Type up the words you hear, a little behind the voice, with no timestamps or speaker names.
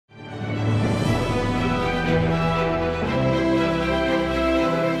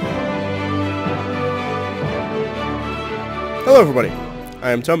Hello everybody,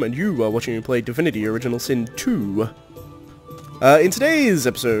 I am Tom and you are watching me play Divinity Original Sin 2. In today's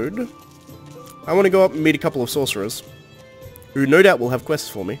episode, I want to go up and meet a couple of sorcerers, who no doubt will have quests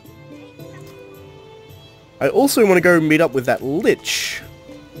for me. I also want to go meet up with that lich,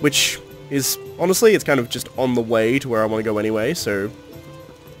 which is, honestly, it's kind of just on the way to where I want to go anyway, so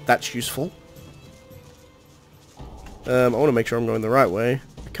that's useful. I want to make sure I'm going the right way.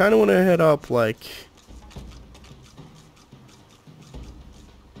 I kind of want to head up, like,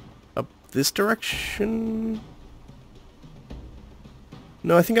 up this direction?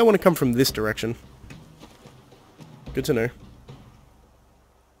 No, I think I want to come from this direction. Good to know.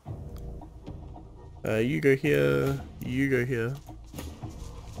 You go here, you go here.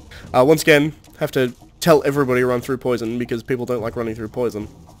 Once again, have to tell everybody to run through poison because people don't like running through poison.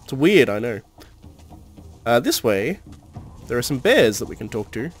 It's weird, I know. This way, there are some bears that we can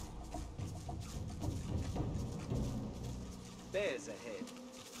talk to. Bears ahead.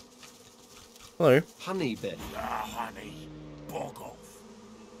 Hello. Honey bear. Honey, bog off.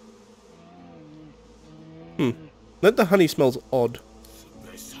 That the honey smells odd.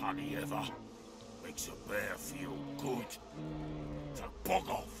 The best honey ever. Makes a bear feel good. So bog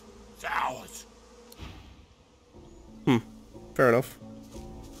off. It's ours. Fair enough.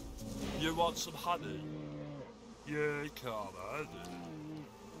 You want some honey? Yeah, come on.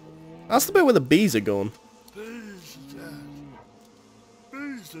 Ask the bear where the bees are gone. Bees are dead.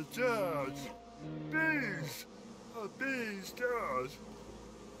 Bees are dead. Bees. Bees dead.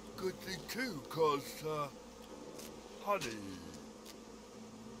 Good thing too, cause honey.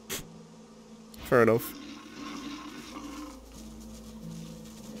 Fair enough.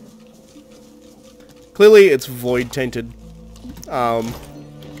 Clearly it's void tainted.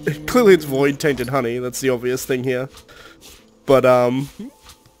 Clearly it's void tainted honey, that's the obvious thing here. But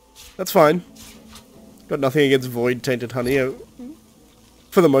that's fine. Got nothing against void tainted honey,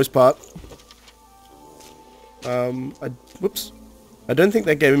 for the most part. Whoops. I don't think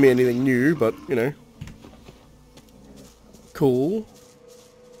that gave me anything new, but, you know. Cool.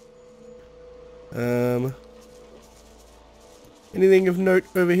 Anything of note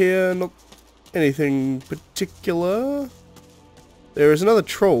over here? Not anything particular. There is another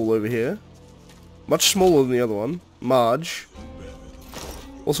troll over here. Much smaller than the other one. Marge.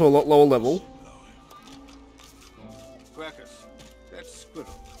 Also a lot lower level. Crackers, that squirrel.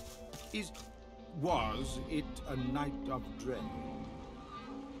 Was it a night of dread?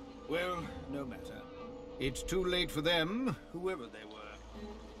 Well, no matter. It's too late for them, whoever they were.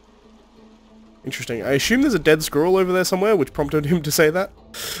 Interesting. I assume there's a dead squirrel over there somewhere, which prompted him to say that.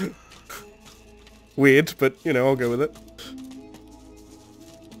 Weird, but, you know, I'll go with it.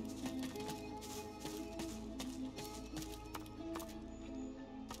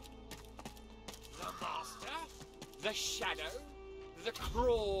 The Master, the Shadow, the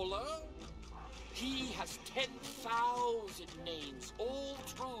Crawler. He has 10,000 names, all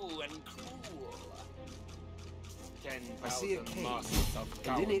true and cruel. I see a 10,000 cave, masters of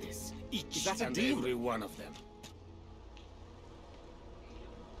and in it, cowardice, each is that a and demon? every one of them.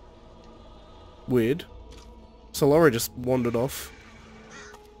 Weird. Solora just wandered off.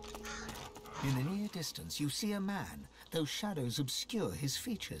 In the near distance, you see a man, though shadows obscure his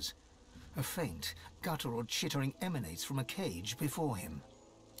features. A faint, guttural chittering emanates from a cage before him.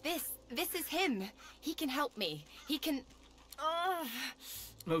 This is him. He can help me. He can...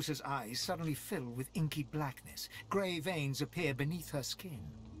 Losa's eyes suddenly fill with inky blackness. Grey veins appear beneath her skin.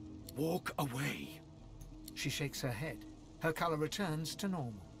 Walk away. She shakes her head. Her color returns to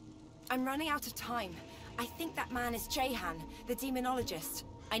normal. I'm running out of time. I think that man is JAHAN, the demonologist.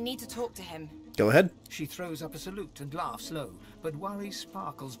 I need to talk to him. Go ahead. She throws up a salute and laughs low, but worry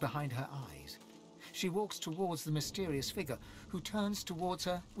sparkles behind her eyes. She walks towards the mysterious figure, who turns towards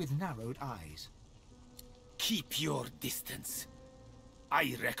her with narrowed eyes. Keep your distance.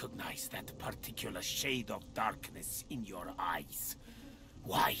 I recognize that particular shade of darkness in your eyes.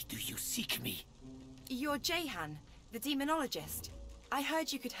 Why do you seek me? You're JAHAN, the demonologist. I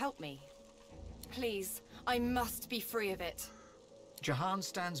heard you could help me. Please, I must be free of it. Jahan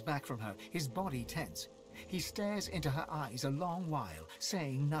stands back from her, his body tense. He stares into her eyes a long while,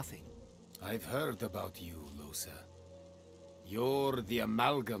 saying nothing. I've heard about you, Losa. You're the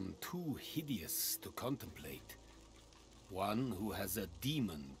amalgam too hideous to contemplate. One who has a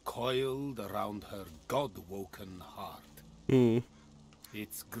demon coiled around her god-woken heart.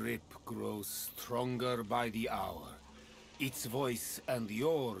 Its grip grows stronger by the hour. Its voice and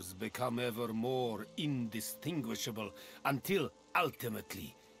yours become ever more indistinguishable until,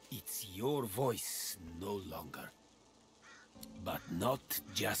 ultimately, it's your voice no longer. But not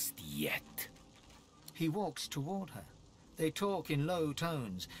just yet. He walks toward her. They talk in low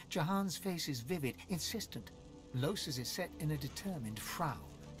tones. Jahan's face is vivid, insistent. Losa's is set in a determined frown.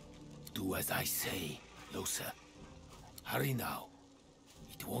 Do as I say, Losa. Hurry now.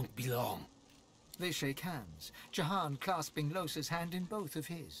 It won't be long. They shake hands, Jahan clasping Losa's hand in both of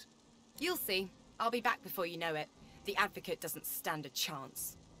his. You'll see. I'll be back before you know it. The Advocate doesn't stand a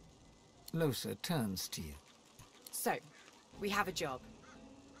chance. Losa turns to you. So, we have a job.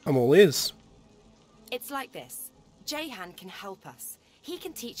 I'm all ears. It's like this. JAHAN can help us. He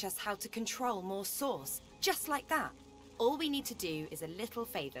can teach us how to control more Source, just like that. All we need to do is a little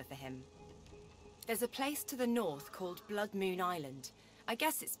favor for him. There's a place to the north called Blood Moon Island. I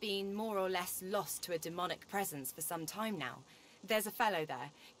guess it's been more or less lost to a demonic presence for some time now. There's a fellow there,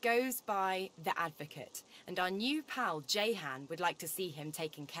 goes by the Advocate, and our new pal JAHAN would like to see him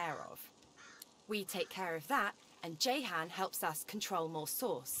taken care of. We take care of that, and JAHAN helps us control more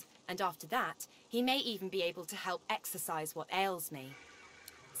Source. And after that, he may even be able to help exorcise what ails me.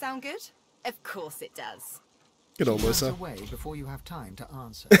 Sound good? Of course it does. Good old She turns Losa. away before you have time to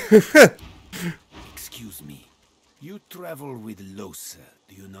answer. Excuse me. You travel with Losa,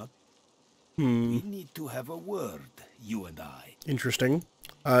 do you not? We need to have a word, you and I. Interesting.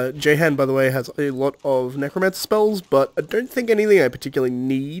 JAHAN, by the way, has a lot of necromancer spells, but I don't think anything I particularly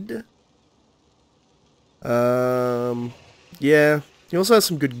need. Yeah. He also has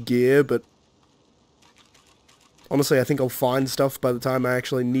some good gear, but honestly, I think I'll find stuff by the time I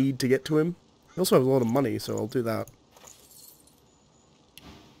actually need to get to him. He also has a lot of money, so I'll do that.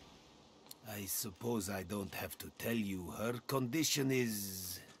 I suppose I don't have to tell you her condition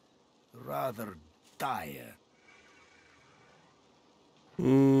is rather dire.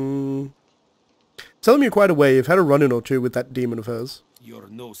 Telling me quite a way. You've had a run-in or two with that demon of hers. You're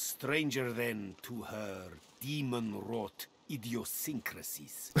no stranger then to her demon-wrought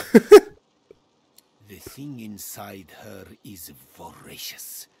idiosyncrasies. The thing inside her is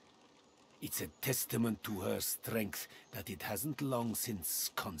voracious. It's a testament to her strength that it hasn't long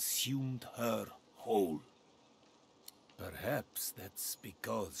since consumed her whole. Perhaps that's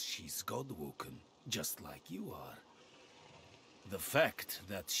because she's God-woken, just like you are. The fact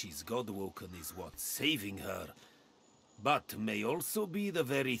that she's God-woken is what's saving her, but may also be the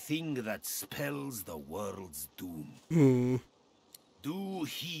very thing that spells the world's doom. Do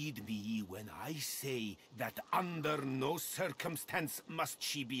heed me when I say that under no circumstance must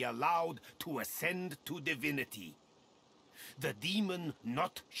she be allowed to ascend to divinity. The demon,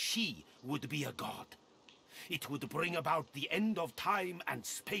 not she, would be a god. It would bring about the end of time and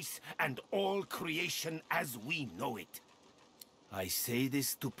space and all creation as we know it. I say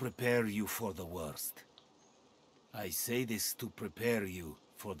this to prepare you for the worst. I say this to prepare you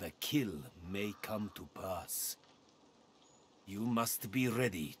for the kill may come to pass. You must be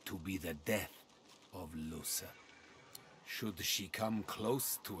ready to be the death of Losa. Should she come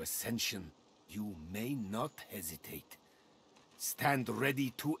close to ascension, you may not hesitate. Stand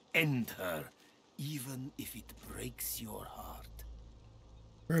ready to end her, even if it breaks your heart.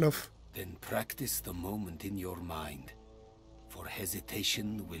 Fair enough. Then practice the moment in your mind, for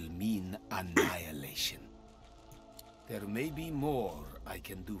hesitation will mean annihilation. There may be more I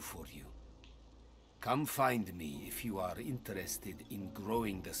can do for you. Come find me if you are interested in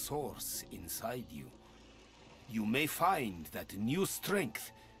growing the source inside you. You may find that new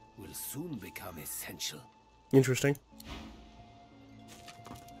strength will soon become essential. Interesting.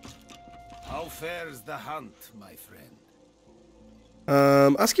 How fares the hunt, my friend?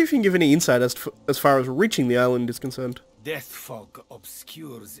 Ask if you can give any insight as far as reaching the island is concerned. Death fog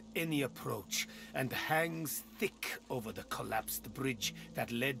obscures any approach and hangs thick over the collapsed bridge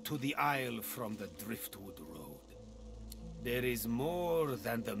that led to the isle from the Driftwood Road. There is more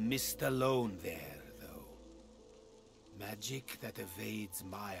than the mist alone there, though. Magic that evades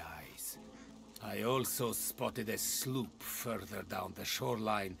my eyes. I also spotted a sloop further down the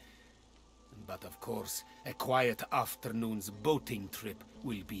shoreline, but of course, a quiet afternoon's boating trip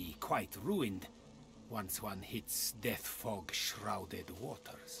will be quite ruined once one hits death fog-shrouded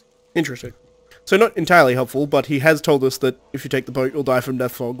waters. Interesting. So not entirely helpful, but he has told us that if you take the boat, you'll die from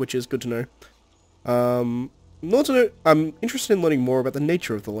death fog, which is good to know. I'm interested in learning more about the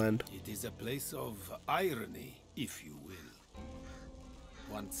nature of the land. It is a place of irony, if you will.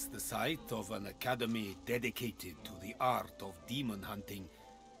 Once the site of an academy dedicated to the art of demon hunting,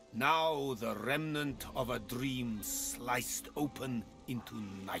 now the remnant of a dream sliced open into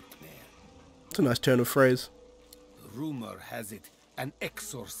nightmare. It's a nice turn of phrase. Rumor has it an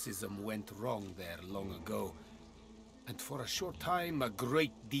exorcism went wrong there long ago, and for a short time a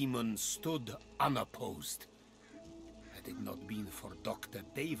great demon stood unopposed. Had it not been for Dr.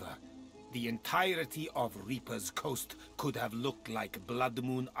 Deva, the entirety of Reaper's Coast could have looked like Blood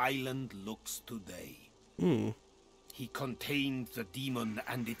Moon Island looks today. He contained the demon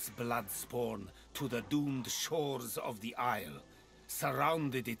and its blood spawn to the doomed shores of the isle,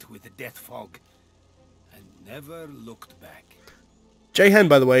 surrounded it with death fog, and never looked back. JAHAN,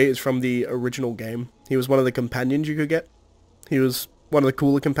 by the way, is from the original game. He was one of the companions you could get. He was one of the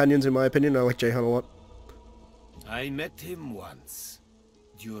cooler companions, in my opinion. I like JAHAN a lot. I met him once,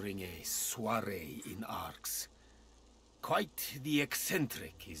 during a soiree in Arx. Quite the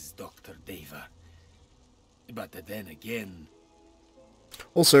eccentric is Dr. Deva. But then again...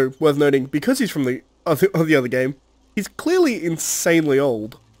 Also, worth noting, because he's from the other game, he's clearly insanely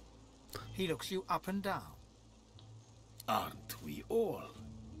old. He looks you up and down. Aren't we all?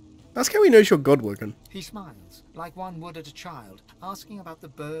 Ask how he knows you're God-woken. He smiles, like one would at a child, asking about the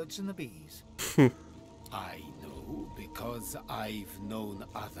birds and the bees. I know because I've known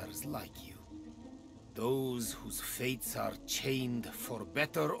others like you. Those whose fates are chained, for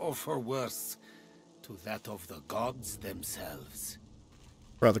better or for worse, to that of the gods themselves.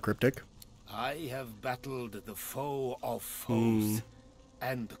 Rather cryptic. I have battled the foe of foes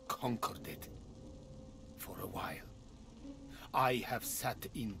and conquered it. For a while. I have sat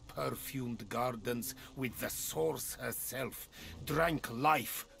in perfumed gardens with the source herself, drank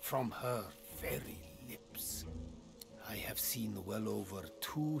life from her very lips. I have seen well over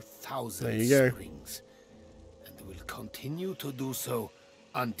 2,000 springs, and will continue to do so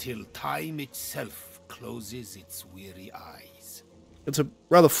until time itself closes its weary eyes. It's a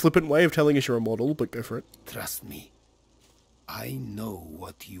rather flippant way of telling us you're immortal, but go for it. Trust me, I know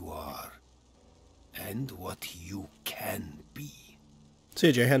what you are, and what you can be. See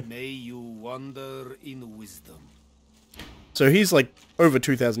you, JAHAN. May you wander in wisdom. So he's like over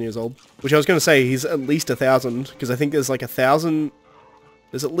 2,000 years old, which I was going to say he's at least 1,000, because I think there's like 1,000...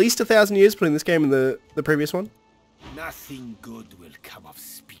 There's at least 1,000 years between this game and the previous one. Nothing good will come of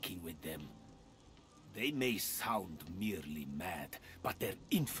speaking with them. They may sound merely mad, but they're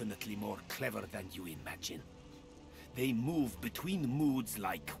infinitely more clever than you imagine. They move between moods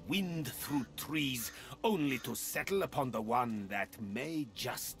like wind through trees, only to settle upon the one that may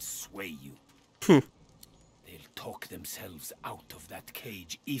just sway you. They'll talk themselves out of that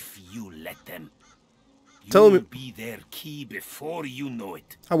cage if you let them. You'll be their key before you know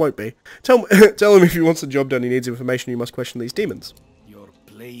it. I won't be. Tell him if he wants the job done, he needs information, you must question these demons. You're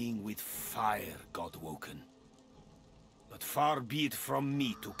playing with fire, Godwoken. But far be it from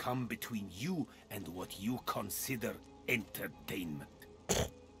me to come between you and what you consider entertainment.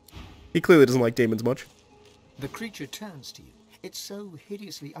 He clearly doesn't like demons much. The creature turns to you. It's so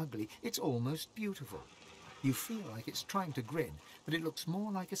hideously ugly, it's almost beautiful. You feel like it's trying to grin, but it looks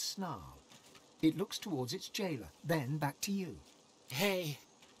more like a snarl. It looks towards its jailer, then back to you. Hey,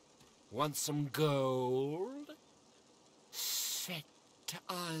 want some gold? Set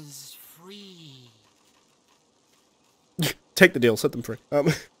us free. Take the deal, set them free.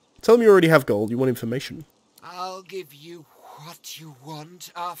 Tell him you already have gold, you want information. I'll give you what you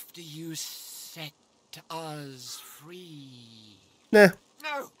want after you set us free. Nah.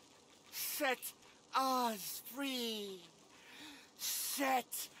 No! Set us free!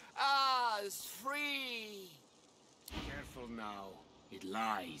 Set us free! Careful now, it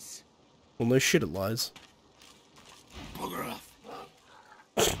lies. Well, no shit, it lies. Bugger off.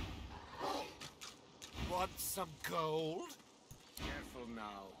 Want some gold? Careful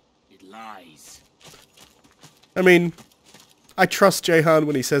now, it lies. I mean, I trust JAHAN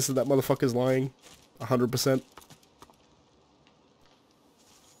when he says that motherfucker's lying. 100%.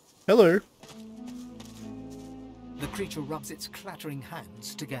 Hello. The creature rubs its clattering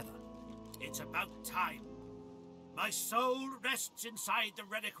hands together. It's about time. My soul rests inside the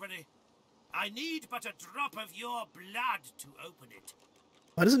reliquary. I need but a drop of your blood to open it.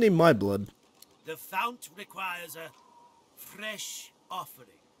 Why does it need my blood? The fount requires a fresh offering.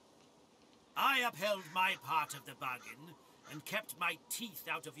 I upheld my part of the bargain and kept my teeth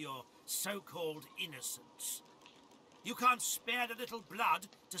out of your so-called innocence. You can't spare a little blood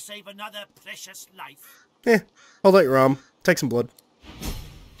to save another precious life. Hold out your arm. Take some blood.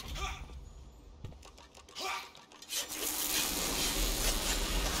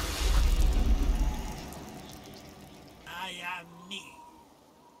 I am me.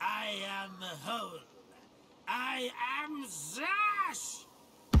 I am whole. I am Zash!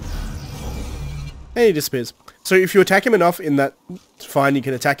 And he disappears. So if you attack him enough in that, it's fine, you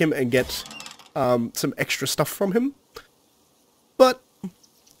can attack him and get some extra stuff from him. But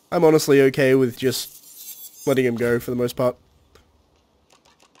I'm honestly okay with just letting him go for the most part.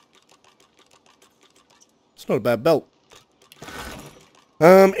 It's not a bad belt.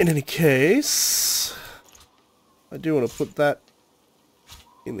 In any case, I do want to put that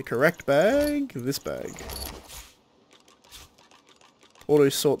in the correct bag, this bag. Auto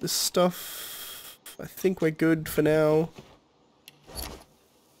sort this stuff. I think we're good for now.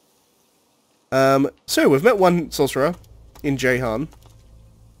 So we've met one sorcerer in JAHAN,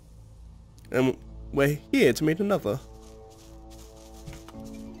 and we're here to meet another.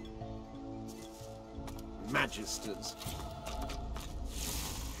 Magisters.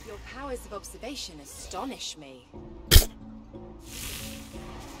 Your powers of observation astonish me.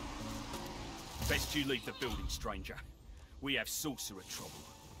 Best you leave the building, stranger. We have sorcerer trouble.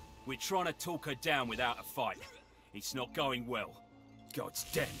 We're trying to talk her down without a fight. It's not going well. God's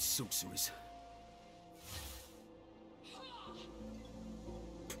damn sorcerers.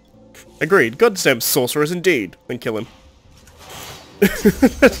 Agreed. Goddamn sorcerers indeed. Then kill him.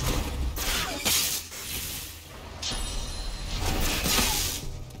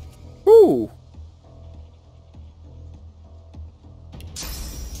 Ooh.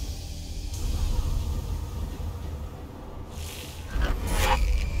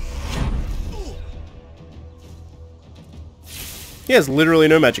 He has literally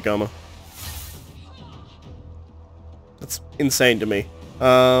no magic armor. That's insane to me.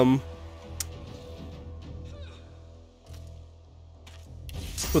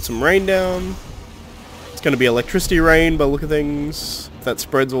 Put some rain down. It's going to be electricity rain by the look of things. That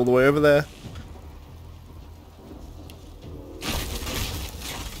spreads all the way over there.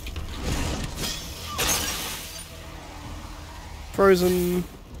 Frozen.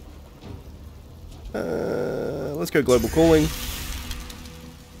 Let's go global cooling.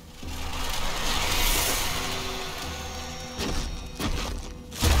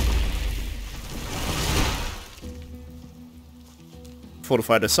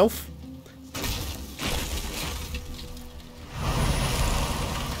 Fortified herself.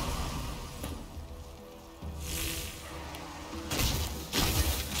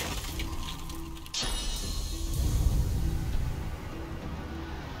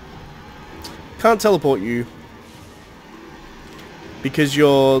 Can't teleport you because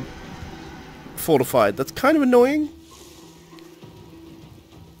you're fortified. That's kind of annoying.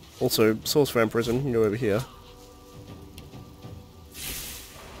 Also, source for Emprison, you can go over here.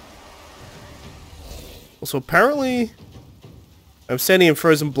 Also, apparently, I'm standing in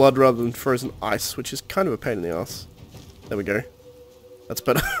frozen blood rather than frozen ice, which is kind of a pain in the ass. There we go. That's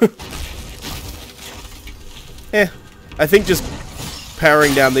better. Yeah, I think just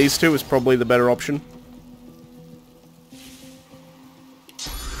powering down these two is probably the better option.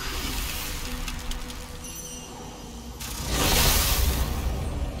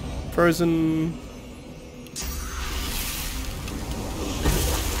 Frozen.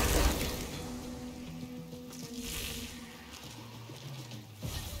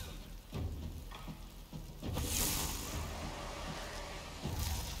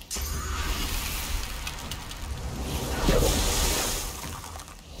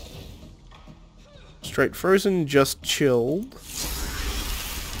 Straight frozen, just chilled.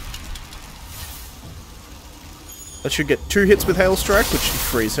 That should get 2 hits with Hail Strike, which should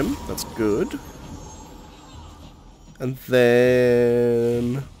freeze him. That's good. And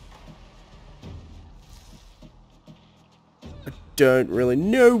then... I don't really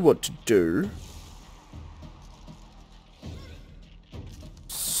know what to do.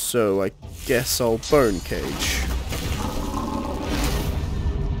 So I guess I'll Bone Cage.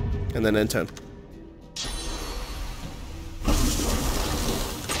 And then end turn.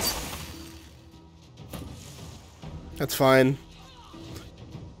 That's fine.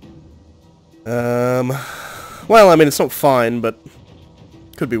 Well, I mean, it's not fine, but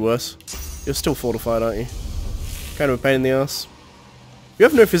could be worse. You're still fortified, aren't you? Kind of a pain in the ass. You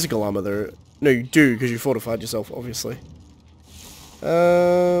have no physical armor, though. No, you do, because you fortified yourself, obviously.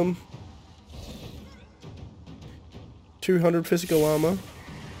 200 physical armor.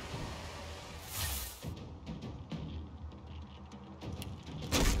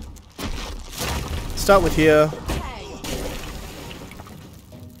 Start with here.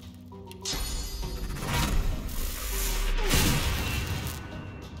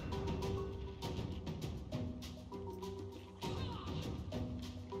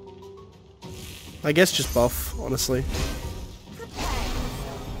 I guess just buff, honestly.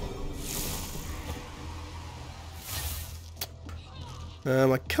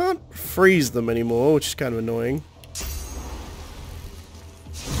 I can't freeze them anymore, which is kind of annoying.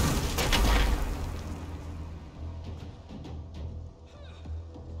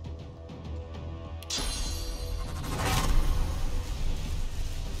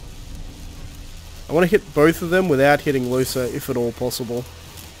 I want to hit both of them without hitting Lusa, if at all possible.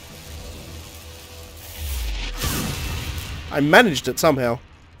 I managed it somehow.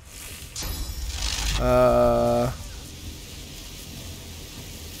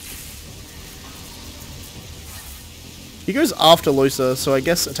 He goes after Losa, so I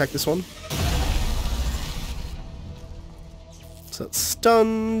guess attack this one. So that's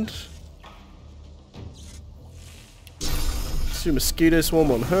stunned. Let's do Mosquito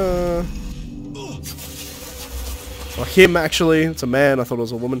Swarm on her. Or him, actually. It's a man. I thought it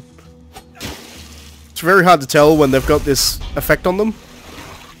was a woman. It's very hard to tell when they've got this effect on them.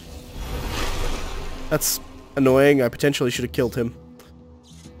 That's annoying. I potentially should have killed him.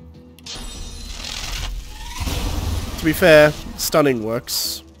 To be fair, stunning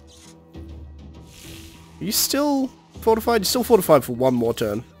works. Are you still fortified? You're still fortified for one more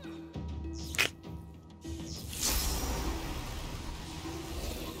turn.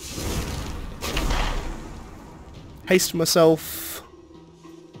 Haste myself.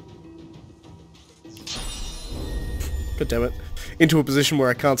 God damn it. Into a position where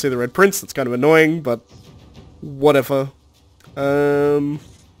I can't see the Red Prince. That's kind of annoying, but whatever.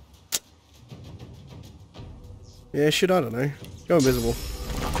 Yeah, shit, I don't know. Go invisible.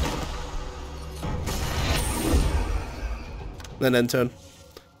 Then end turn.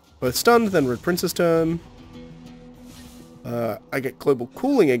 Both stunned, then Red Prince's turn. I get global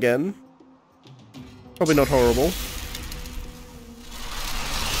cooling again. Probably not horrible.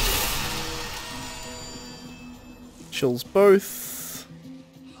 Chills both.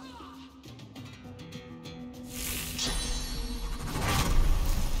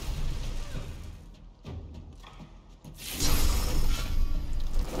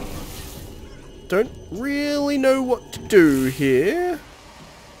 Don't really know what to do here.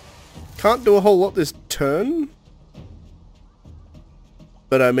 Can't do a whole lot this turn.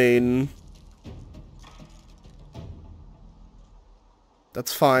 But I mean...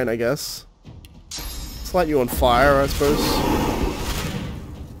 that's fine, I guess. Let's light you on fire, I suppose.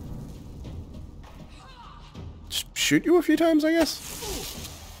 Just shoot you a few times, I guess?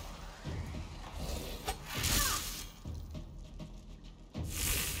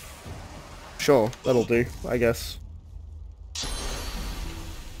 Sure, that'll do, I guess.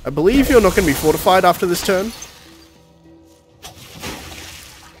 I believe you're not going to be fortified after this turn.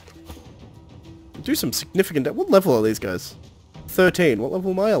 Do some significant... what level are these guys? 13. What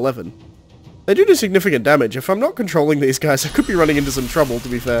level am I? 11. They do significant damage. If I'm not controlling these guys, I could be running into some trouble, to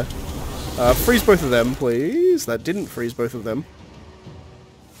be fair. Freeze both of them, please. That didn't freeze both of them.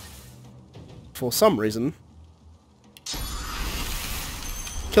 For some reason.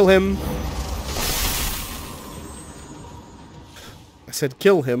 Kill him. I said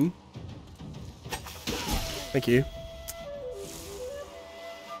kill him. Thank you.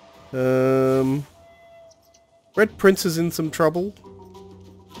 Red Prince is in some trouble.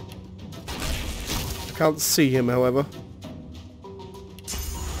 I can't see him, however.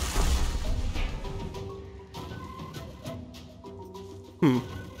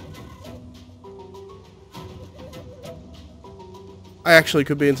 I actually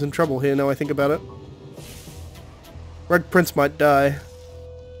could be in some trouble here now I think about it. Red Prince might die.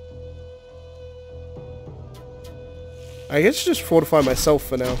 I guess just fortify myself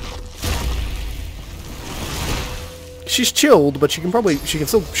for now. She's chilled, but she can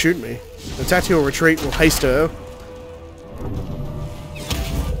still shoot me. The tactical retreat will haste her.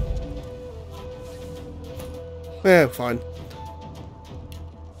 Eh, fine.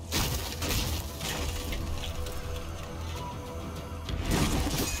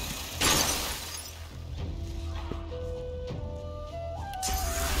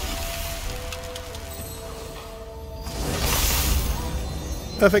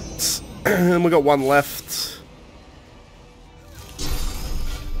 Perfect. And we got one left.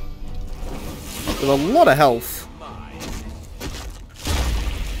 With a lot of health.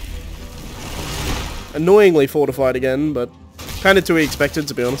 Annoyingly fortified again, but kind of to be expected,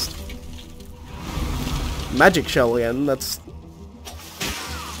 to be honest. Magic shell again, that's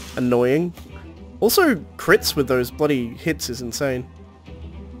annoying. Also, crits with those bloody hits is insane.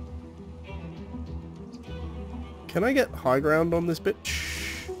 Can I get high ground on this bitch?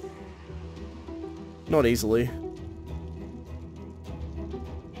 Not easily.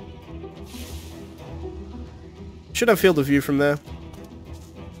 Should have field of view from there.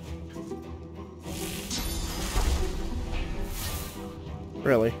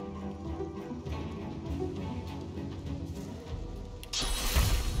 Really?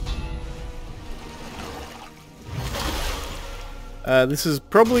 This is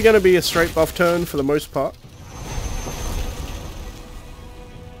probably going to be a straight buff turn for the most part.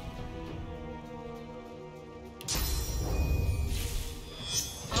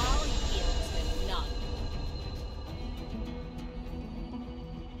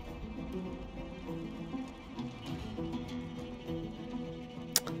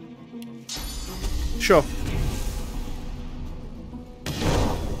 Sure.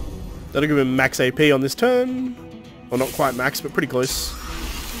 That'll give him max AP on this turn. Well, not quite max, but pretty close.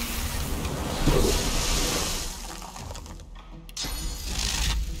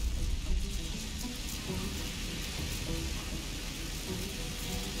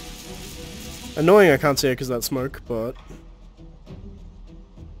 Annoying I can't see it because of that smoke, but...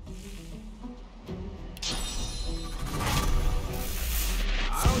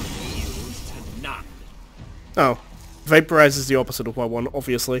 Oh. Vaporize is the opposite of what I want,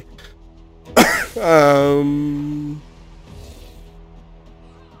 obviously. Glory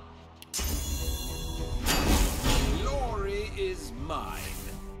is mine.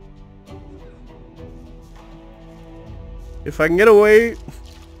 If I can get away...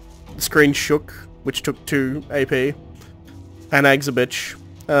 The screen shook, which took 2 AP. And Ag's a bitch.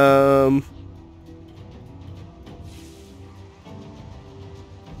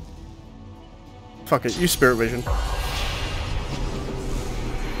 Fuck it, use Spirit Vision.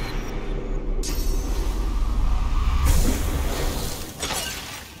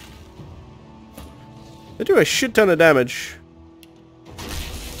 They do a shit ton of damage.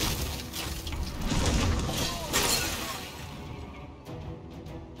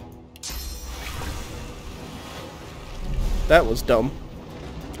 That was dumb.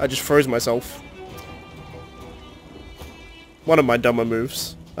 I just froze myself. One of my dumber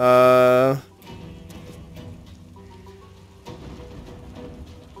moves.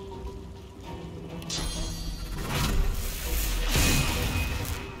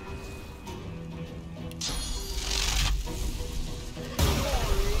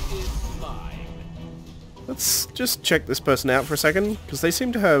 Let's just check this person out for a second, because they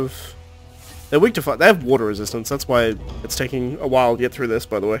seem to have... They're weak to fire. They have water resistance, that's why it's taking a while to get through this,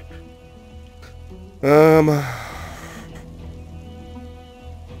 by the way.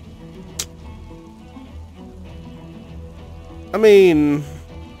 I mean...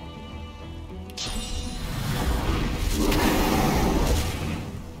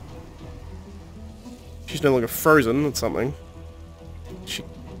 She's no longer frozen, that's something.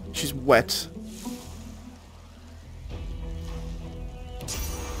 She's wet.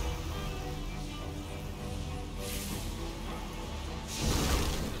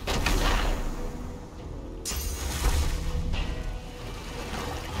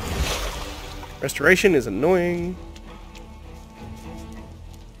 Restoration is annoying.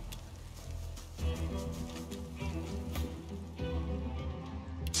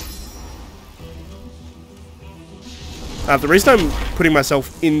 The reason I'm putting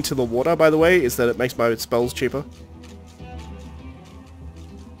myself into the water, by the way, is that it makes my spells cheaper.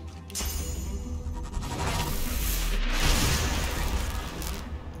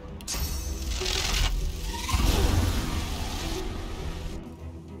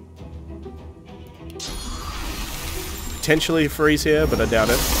 Potentially freeze here, but I doubt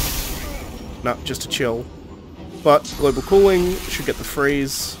it. No, just a chill. But global cooling should get the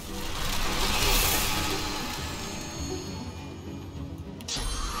freeze.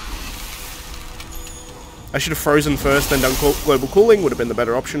 I should have frozen first, then done global cooling, would have been the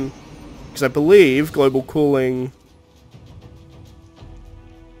better option. Because I believe global cooling...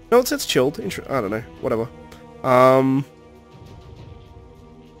 No, it says chilled. I don't know. Whatever.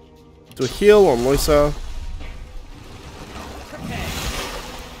 Do a heal on Loisa.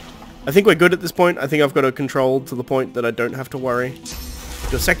 I think we're good at this point. I think I've got it controlled to the point that I don't have to worry.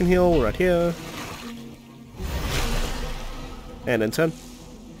 Do a second heal right here. And then turn.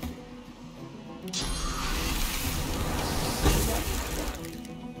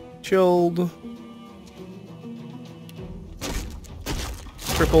 Chilled.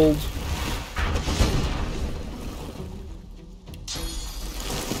 Crippled.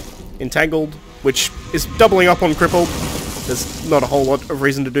 Entangled, which is doubling up on crippled. There's not a whole lot of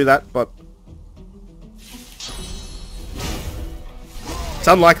reason to do that, but... It's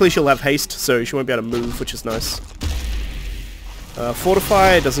unlikely she'll have haste, so she won't be able to move, which is nice.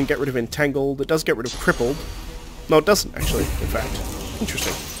 Fortify doesn't get rid of entangled. It does get rid of crippled. No, it doesn't, actually, in fact.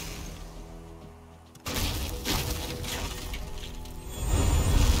 Interesting.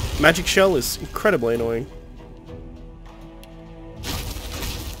 Magic Shell is incredibly annoying.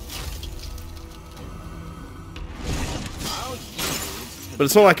 But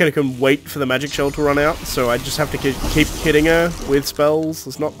it's not like I can wait for the Magic Shell to run out, so I just have to keep hitting her with spells.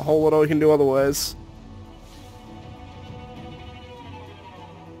 There's not a whole lot I can do otherwise.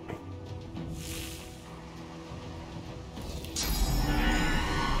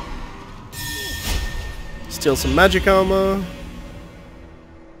 Steal some magic armor.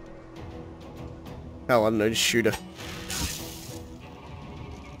 Hell, I don't know, just shoot her.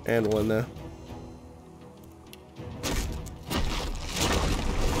 And one there.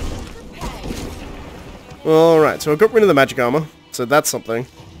 Alright, so I got rid of the magic armor, so that's something.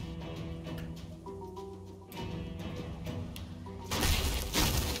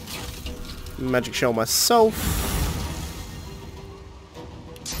 Magic shell myself.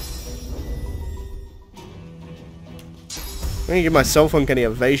 I'm gonna give myself uncanny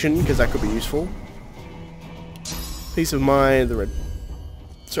evasion, because that could be useful. Piece of the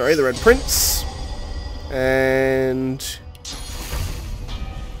red prince. And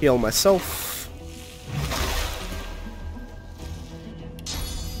heal myself.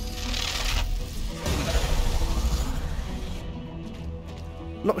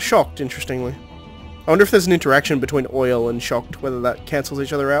 Not shocked, interestingly. I wonder if there's an interaction between oil and shocked, whether that cancels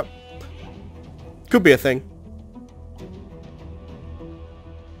each other out. Could be a thing.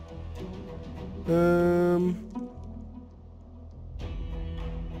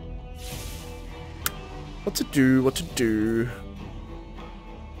 What to do, what to do.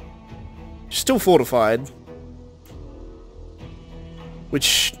 She's still fortified.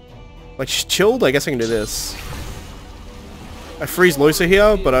 Which, like, she's chilled? I guess I can do this. I freeze Losa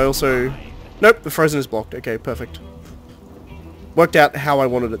here, but I also... Nope, the frozen is blocked. Okay, perfect. Worked out how I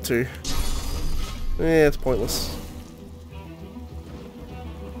wanted it to. It's pointless.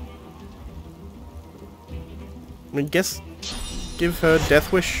 I mean, guess... Give her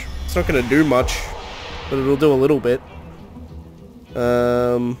Death Wish. It's not gonna do much, but it'll do a little bit.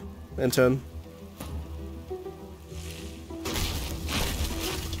 End turn.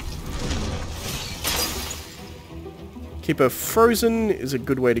 Keep her frozen is a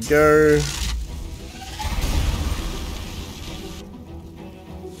good way to go.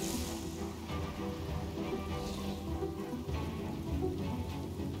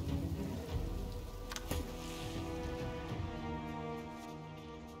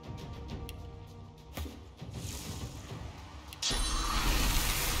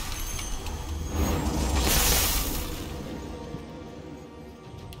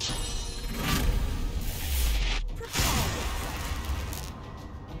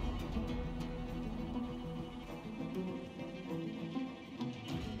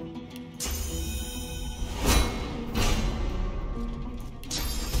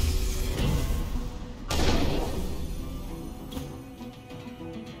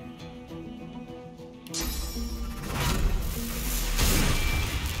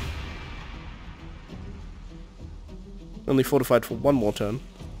 Only fortified for one more turn.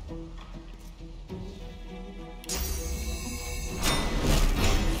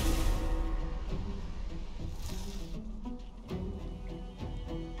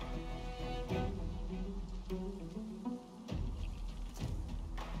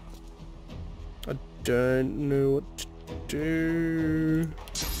 I don't know what to do.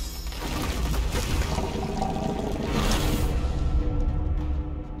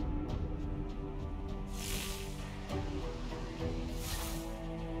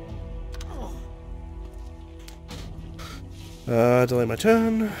 Delay my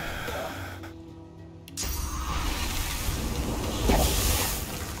turn.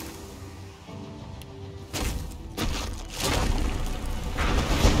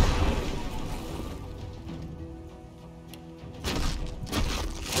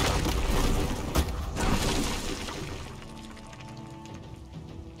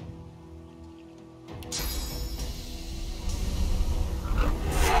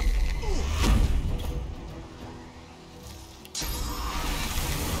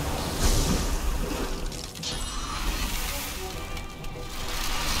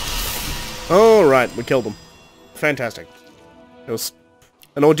 Alright, we killed them. Fantastic. It was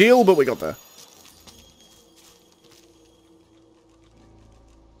an ordeal, but we got there.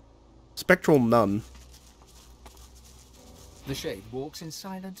 Spectral Nun. The Shade walks in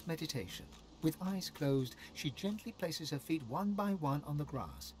silent meditation. With eyes closed, she gently places her feet one by one on the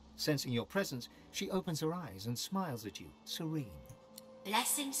grass. Sensing your presence, she opens her eyes and smiles at you, serene.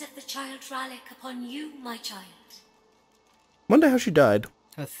 Blessings of the child Rallick upon you, my child. Wonder how she died.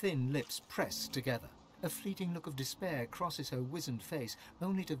 Her thin lips press together. A fleeting look of despair crosses her wizened face,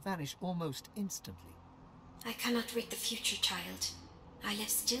 only to vanish almost instantly. I cannot read the future, child. I live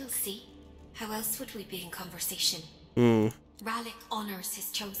still, see? How else would we be in conversation? Rallick honors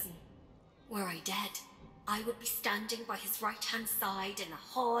his chosen. Were I dead, I would be standing by his right-hand side in a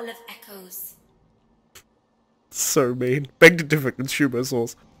hall of echoes. So mean. Beg to differ, consumer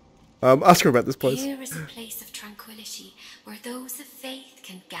source. Ask her about this place. Here is a place of tranquility where those of faith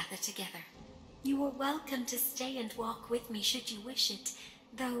can gather together. You are welcome to stay and walk with me should you wish it,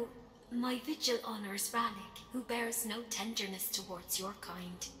 though my vigil honors Rallick, who bears no tenderness towards your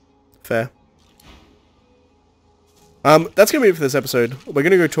kind. Fair. That's gonna be it for this episode. We're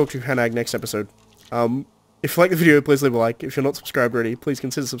gonna go talk to Hanag next episode. If you like the video, please leave a like. If you're not subscribed already, please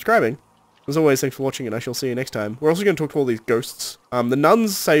consider subscribing. As always, thanks for watching, and I shall see you next time. We're also going to talk to all these ghosts. The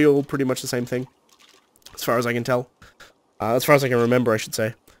nuns say all pretty much the same thing, as far as I can tell. As far as I can remember, I should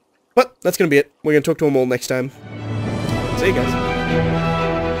say. But that's going to be it. We're going to talk to them all next time. See you guys.